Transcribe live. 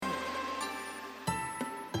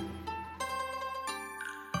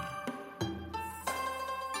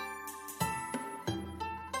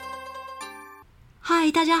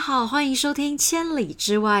嗨，大家好，欢迎收听千里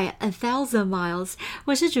之外 A Thousand Miles，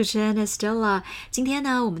 我是主持人 Estella。今天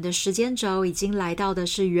呢，我们的时间轴已经来到的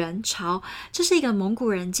是元朝，这是一个蒙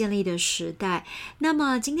古人建立的时代。那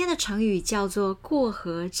么今天的成语叫做过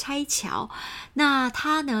河拆桥，那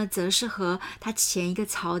它呢，则是和它前一个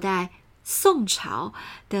朝代宋朝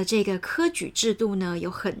的这个科举制度呢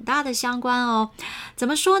有很大的相关哦。怎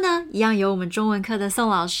么说呢？一样由我们中文课的宋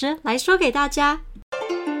老师来说给大家。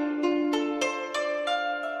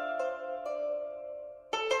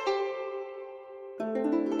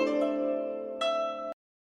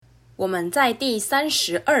我们在第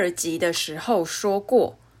32集的时候说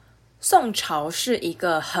过，宋朝是一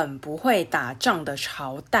个很不会打仗的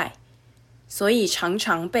朝代，所以常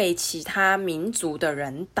常被其他民族的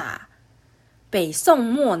人打。北宋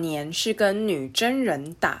末年是跟女真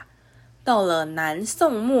人打，到了南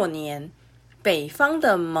宋末年，北方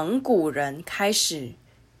的蒙古人开始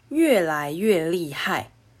越来越厉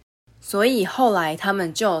害，所以后来他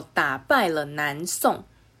们就打败了南宋，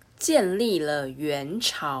建立了元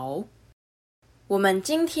朝。我们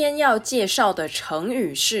今天要介绍的成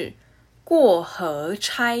语是过河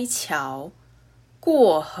拆桥。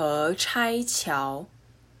过河拆桥，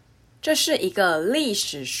这是一个历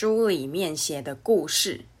史书里面写的故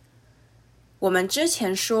事。我们之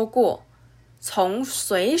前说过，从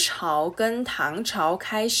隋朝跟唐朝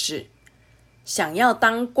开始，想要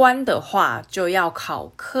当官的话，就要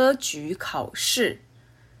考科举考试。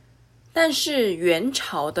但是元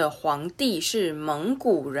朝的皇帝是蒙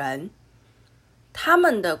古人，他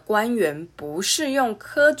们的官员不是用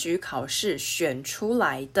科举考试选出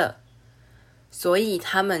来的，所以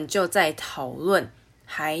他们就在讨论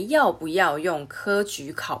还要不要用科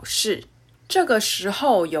举考试。这个时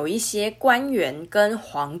候有一些官员跟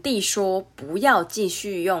皇帝说不要继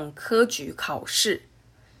续用科举考试，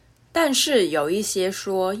但是有一些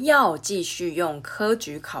说要继续用科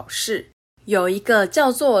举考试。有一个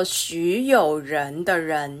叫做徐有仁的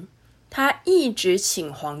人，他一直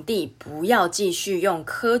请皇帝不要继续用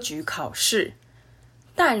科举考试，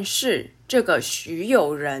但是这个徐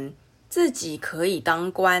有仁自己可以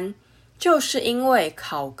当官，就是因为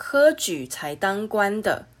考科举才当官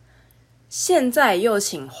的。现在又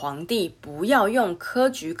请皇帝不要用科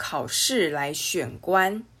举考试来选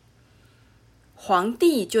官，皇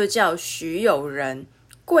帝就叫徐有仁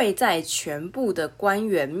跪在全部的官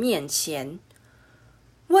员面前，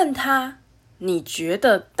问他，你觉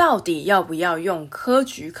得到底要不要用科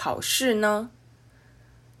举考试呢？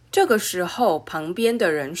这个时候旁边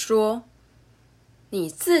的人说，你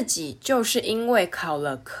自己就是因为考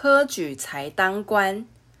了科举才当官，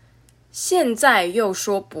现在又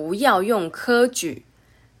说不要用科举，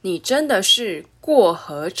你真的是过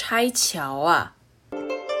河拆桥啊！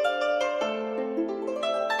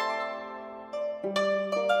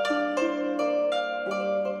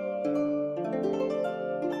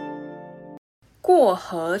过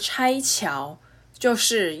河拆桥就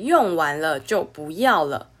是用完了就不要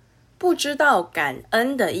了，不知道感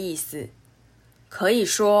恩的意思。可以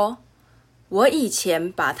说，我以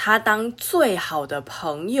前把他当最好的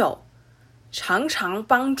朋友，常常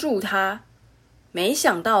帮助他，没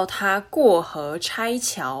想到他过河拆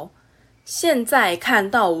桥，现在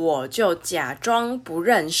看到我就假装不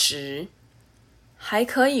认识。还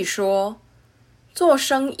可以说，做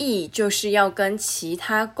生意就是要跟其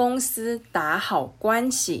他公司打好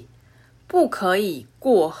关系，不可以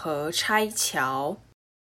过河拆桥。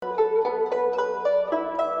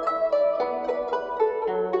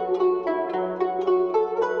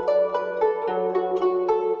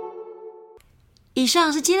以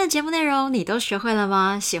上是今天的节目内容，你都学会了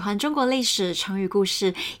吗？喜欢中国历史成语故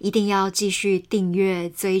事，一定要继续订阅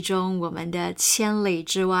追踪我们的千里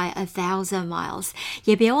之外 A Thousand Miles，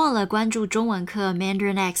 也别忘了关注中文课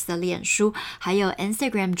Mandarin X 的脸书还有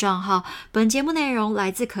Instagram 账号。本节目内容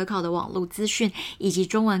来自可考的网络资讯以及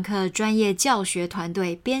中文课专业教学团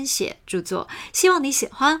队编写著作，希望你喜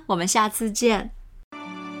欢，我们下次见。